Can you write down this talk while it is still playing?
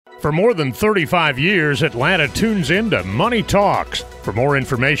For more than 35 years, Atlanta tunes into Money Talks. For more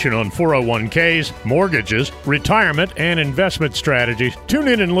information on 401ks, mortgages, retirement, and investment strategies, tune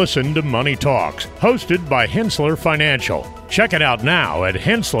in and listen to Money Talks, hosted by Hensler Financial. Check it out now at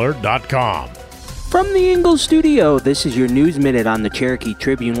Hensler.com. From the Ingalls studio, this is your News Minute on the Cherokee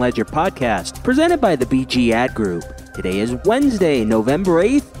Tribune Ledger podcast, presented by the BG Ad Group. Today is Wednesday, November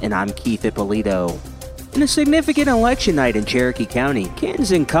 8th, and I'm Keith Ippolito. In a significant election night in Cherokee County,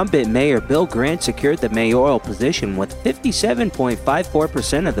 Canton's incumbent Mayor Bill Grant secured the mayoral position with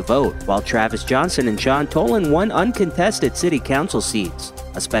 57.54% of the vote, while Travis Johnson and Sean Tolan won uncontested city council seats.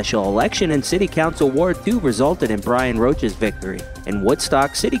 A special election in City Council Ward 2 resulted in Brian Roach's victory. In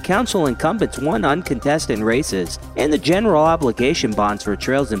Woodstock, City Council incumbents won uncontested races, and the general obligation bonds for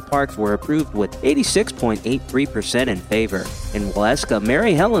trails and parks were approved with 86.83% in favor. In Waleska,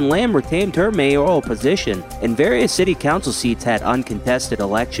 Mary Helen Lamb retained her mayoral position, and various city council seats had uncontested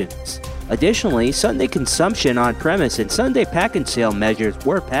elections. Additionally, Sunday consumption on premise and Sunday pack-and sale measures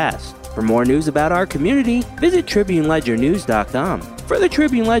were passed. For more news about our community, visit TribuneLedgerNews.com. For the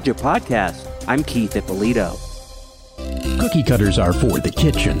Tribune Ledger podcast, I'm Keith Ippolito. Cookie cutters are for the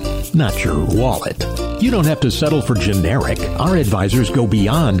kitchen, not your wallet. You don't have to settle for generic. Our advisors go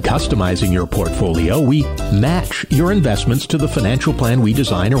beyond customizing your portfolio. We match your investments to the financial plan we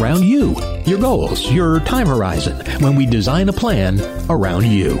design around you, your goals, your time horizon, when we design a plan around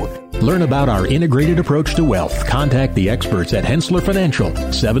you. Learn about our integrated approach to wealth. Contact the experts at Hensler Financial,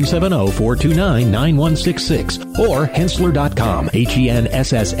 770-429-9166, or Hensler.com,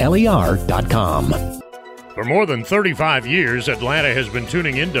 HENSSLER.com. For more than 35 years, Atlanta has been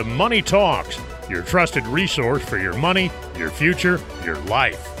tuning into Money Talks, your trusted resource for your money, your future, your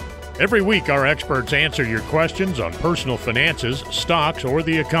life. Every week, our experts answer your questions on personal finances, stocks, or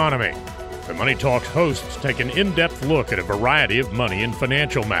the economy. The Money Talks hosts take an in-depth look at a variety of money and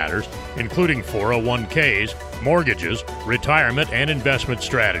financial matters, including 401ks, mortgages, retirement, and investment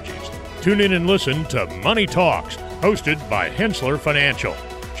strategies. Tune in and listen to Money Talks, hosted by Hensler Financial.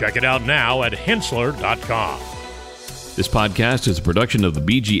 Check it out now at Hensler.com. This podcast is a production of the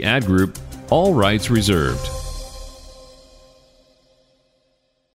BG Ad Group, all rights reserved.